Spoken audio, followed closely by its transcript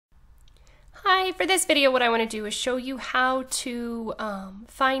Hi, for this video what I want to do is show you how to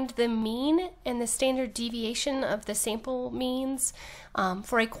find the mean and the standard deviation of the sample means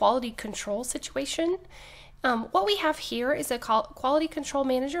for a quality control situation. What we have here is a quality control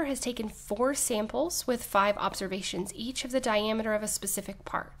manager has taken 4 samples with 5 observations, each of the diameter of a specific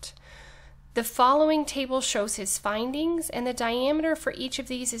part. The following table shows his findings, and the diameter for each of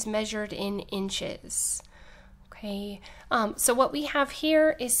these is measured in inches. Okay, so what we have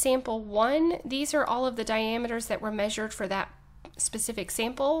here is sample 1. These are all of the diameters that were measured for that specific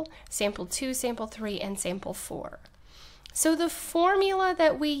sample, sample 2, sample 3, and sample 4. So the formula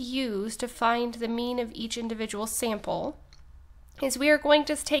that we use to find the mean of each individual sample is we are going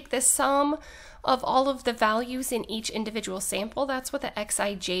to take the sum of all of the values in each individual sample. That's what the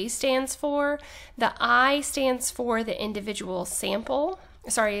Xij stands for. The I stands for the individual sample.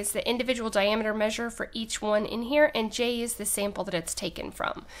 Sorry, is the individual diameter measure for each one in here, and J is the sample that it's taken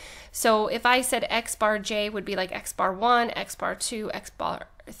from. So if I said X bar J would be like X bar 1, X bar 2, X bar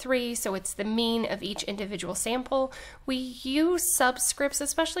 3, so it's the mean of each individual sample. We use subscripts,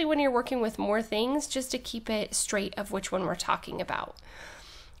 especially when you're working with more things, just to keep it straight of which one we're talking about.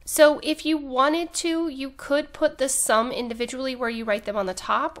 So if you wanted to, you could put the sum individually where you write them on the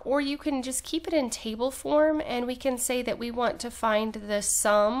top, or you can just keep it in table form, and we can say that we want to find the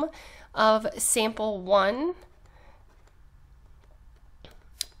sum of sample 1.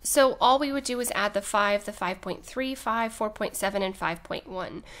 So all we would do is add the 5, the 5.3, 5, 4.7, and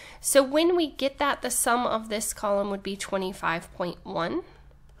 5.1. So when we get that, the sum of this column would be 25.1.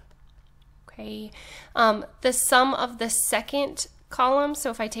 Okay, the sum of the second column, so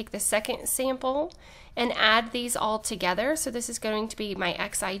if I take the second sample and add these all together, so this is going to be my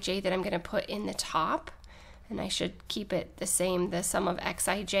Xij that I'm going to put in the top, and I should keep it the same, the sum of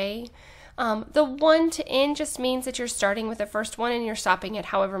Xij. The 1 to n just means that you're starting with the first one and you're stopping at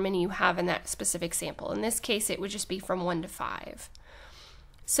however many you have in that specific sample. In this case, it would just be from 1 to 5.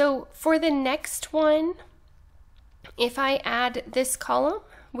 So for the next one, if I add this column,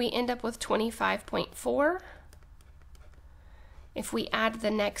 we end up with 25.4. If we add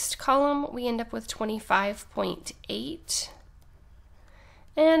the next column, we end up with 25.8.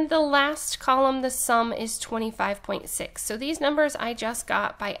 And the last column, the sum is 25.6. So these numbers I just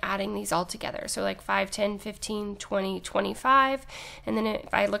got by adding these all together. So like 5, 10, 15, 20, 25. And then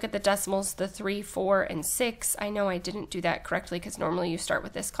if I look at the decimals, the 3, 4, and 6, I know I didn't do that correctly because normally you start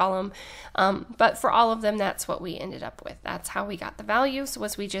with this column. But for all of them, that's what we ended up with. That's how we got the values,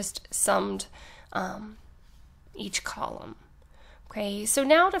 was we just summed each column. Okay, so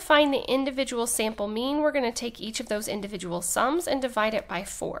now to find the individual sample mean, we're going to take each of those individual sums and divide it by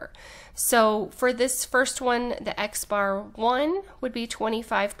 4. So for this first one, the X bar 1 would be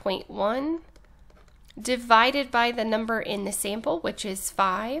 25.1 divided by the number in the sample, which is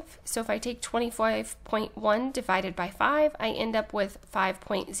 5. So if I take 25.1 divided by 5, I end up with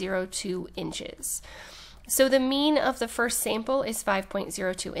 5.02 inches. So the mean of the first sample is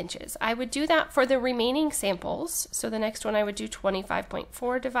 5.02 inches. I would do that for the remaining samples. So the next one I would do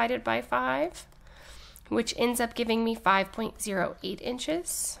 25.4 divided by 5, which ends up giving me 5.08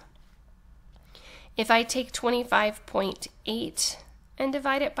 inches. If I take 25.8 and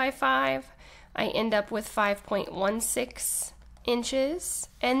divide it by 5, I end up with 5.16 inches.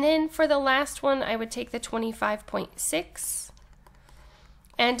 And then for the last one, I would take the 25.6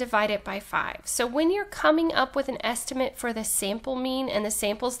 and divide it by 5. So when you're coming up with an estimate for the sample mean and the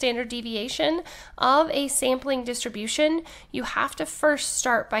sample standard deviation of a sampling distribution, you have to first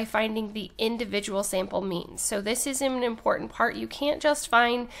start by finding the individual sample means. So this is an important part. You can't just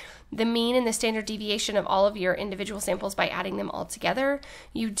find the mean and the standard deviation of all of your individual samples by adding them all together.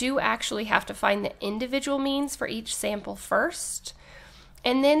 You do actually have to find the individual means for each sample first.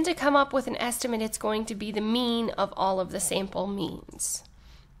 And then to come up with an estimate, it's going to be the mean of all of the sample means.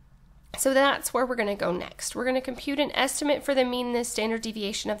 So that's where we're going to go next. We're going to compute an estimate for the mean and the standard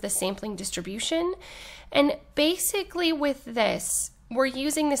deviation of the sampling distribution. And basically with this, we're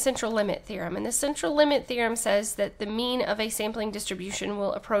using the central limit theorem. And the central limit theorem says that the mean of a sampling distribution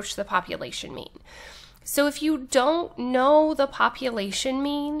will approach the population mean. So if you don't know the population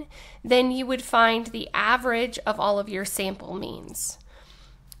mean, then you would find the average of all of your sample means.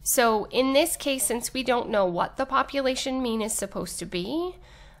 So in this case, since we don't know what the population mean is supposed to be,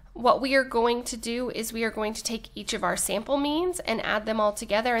 what we are going to do is we are going to take each of our sample means and add them all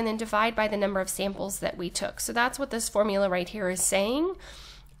together and then divide by the number of samples that we took. So that's what this formula right here is saying.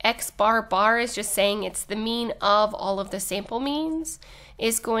 X bar bar is just saying it's the mean of all of the sample means,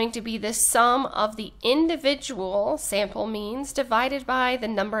 is going to be the sum of the individual sample means divided by the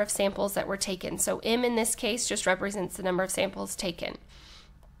number of samples that were taken. So M in this case just represents the number of samples taken.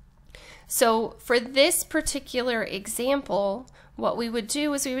 So for this particular example, what we would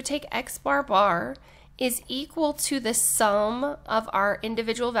do is we would take x bar bar is equal to the sum of our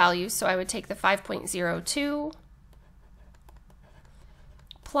individual values. So I would take the 5.02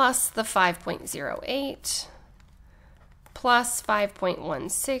 plus the 5.08 plus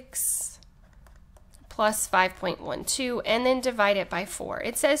 5.16 plus 5.12, and then divide it by 4.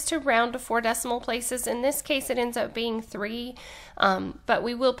 It says to round to 4 decimal places. In this case, it ends up being 3, but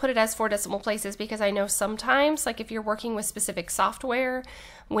we will put it as 4 decimal places because I know sometimes, like if you're working with specific software,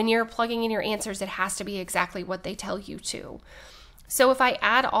 when you're plugging in your answers, it has to be exactly what they tell you to. So if I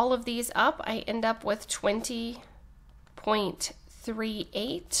add all of these up, I end up with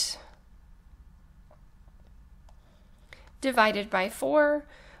 20.38 divided by 4,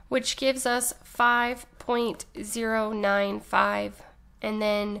 which gives us 5.095, and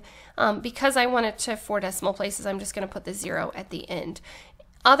then because I want it to 4 decimal places, I'm just going to put the 0 at the end.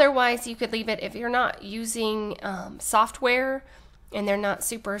 Otherwise, you could leave it, if you're not using software and they're not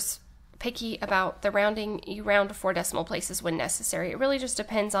super picky about the rounding, you round to 4 decimal places when necessary. It really just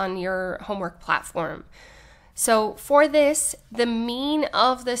depends on your homework platform. So for this, the mean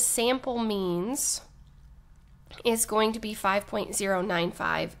of the sample means is going to be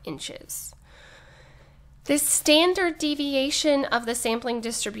 5.095 inches. The standard deviation of the sampling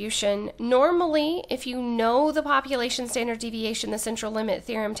distribution, normally if you know the population standard deviation, the central limit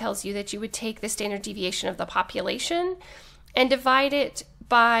theorem tells you that you would take the standard deviation of the population and divide it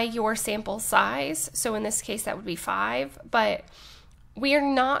by your sample size. So in this case that would be 5, but we are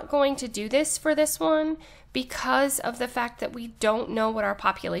not going to do this for this one because of the fact that we don't know what our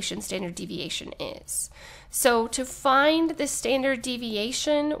population standard deviation is. So to find the standard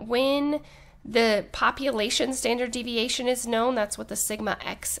deviation, when the population standard deviation is known, that's what the sigma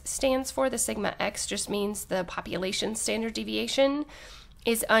x stands for. The sigma x just means the population standard deviation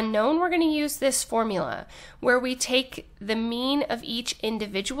is unknown. We're going to use this formula where we take the mean of each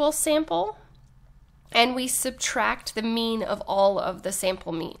individual sample and we subtract the mean of all of the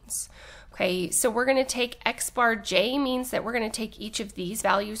sample means. Okay, so we're going to take x bar j means that we're going to take each of these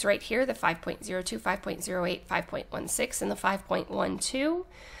values right here, the 5.02, 5.08, 5.16, and the 5.12,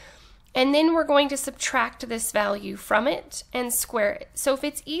 and then we're going to subtract this value from it and square it. So if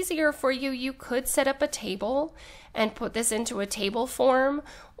it's easier for you, you could set up a table and put this into a table form,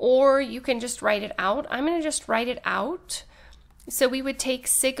 or you can just write it out. I'm going to just write it out. So we would take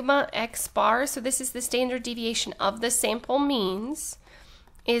sigma x bar, so this is the standard deviation of the sample means,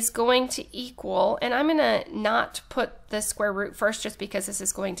 is going to equal, and I'm going to not put the square root first just because this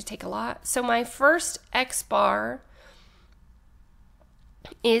is going to take a lot. So my first x bar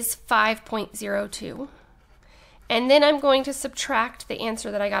is 5.02, and then I'm going to subtract the answer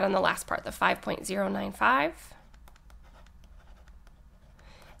that I got on the last part, the 5.095,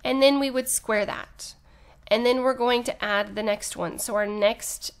 and then we would square that, and then we're going to add the next one. So our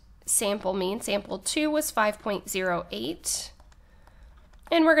next sample mean, sample 2, was 5.08,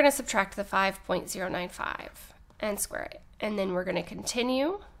 and we're going to subtract the 5.095 and square it. And then we're going to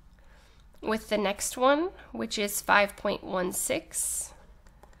continue with the next one, which is 5.16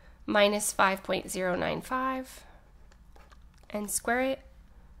 minus 5.095 and square it.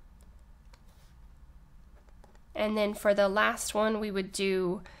 And then for the last one, we would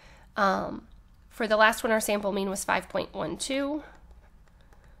do, for the last one, our sample mean was 5.12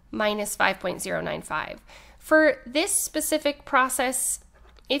 minus 5.095. For this specific process,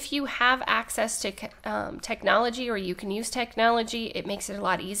 if you have access to technology, or you can use technology, it makes it a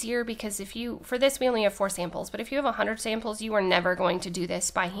lot easier, because if you, for this we only have 4 samples, but if you have 100 samples, you are never going to do this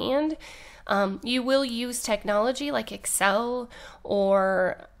by hand. You will use technology like Excel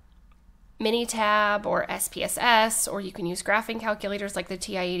or Minitab or SPSS, or you can use graphing calculators like the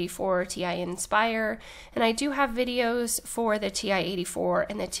TI-84 or TI-Nspire. And I do have videos for the TI-84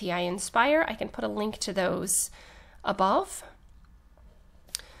 and the TI-Nspire. I can put a link to those above.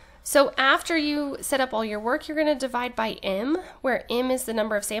 So after you set up all your work, you're going to divide by m, where m is the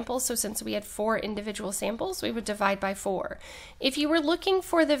number of samples. So since we had 4 individual samples, we would divide by 4. If you were looking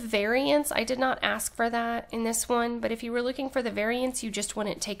for the variance, I did not ask for that in this one, but if you were looking for the variance, you just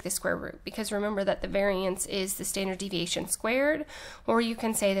wouldn't take the square root, because remember that the variance is the standard deviation squared, or you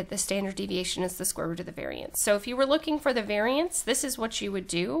can say that the standard deviation is the square root of the variance. So if you were looking for the variance, this is what you would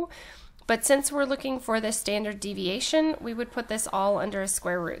do. But since we're looking for the standard deviation, we would put this all under a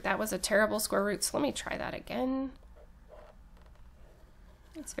square root. That was a terrible square root, so let me try that again.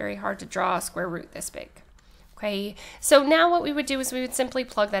 It's very hard to draw a square root this big. Okay, so now what we would do is we would simply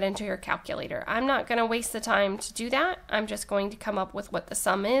plug that into your calculator. I'm not going to waste the time to do that. I'm just going to come up with what the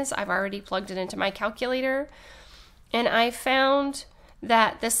sum is. I've already plugged it into my calculator, and I found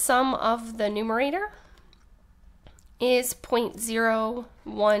that the sum of the numerator is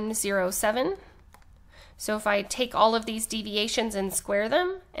 0.0107. So if I take all of these deviations and square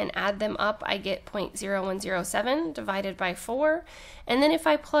them and add them up, I get 0.0107 divided by 4. And then if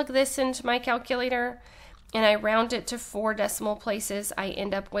I plug this into my calculator and I round it to 4 decimal places, I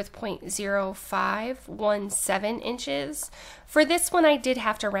end up with 0.0517 inches. For this one, I did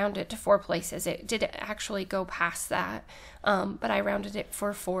have to round it to 4 places. It did actually go past that, but I rounded it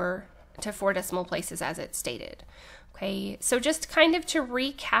to 4 decimal places as it stated. Okay, so just kind of to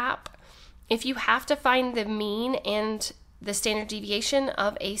recap, if you have to find the mean and the standard deviation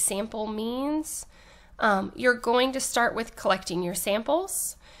of a sample means, you're going to start with collecting your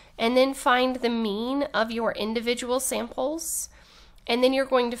samples and then find the mean of your individual samples. And then you're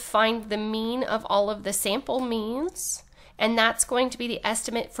going to find the mean of all of the sample means. And that's going to be the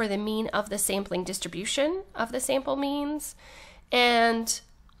estimate for the mean of the sampling distribution of the sample means. And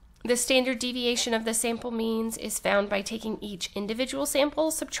the standard deviation of the sample means is found by taking each individual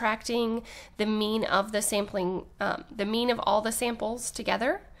sample, subtracting the mean of the sampling, the mean of all the samples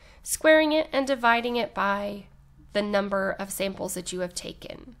together, squaring it, and dividing it by the number of samples that you have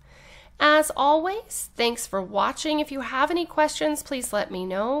taken. As always, thanks for watching. If you have any questions, please let me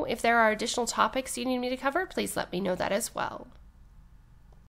know. If there are additional topics you need me to cover, please let me know that as well.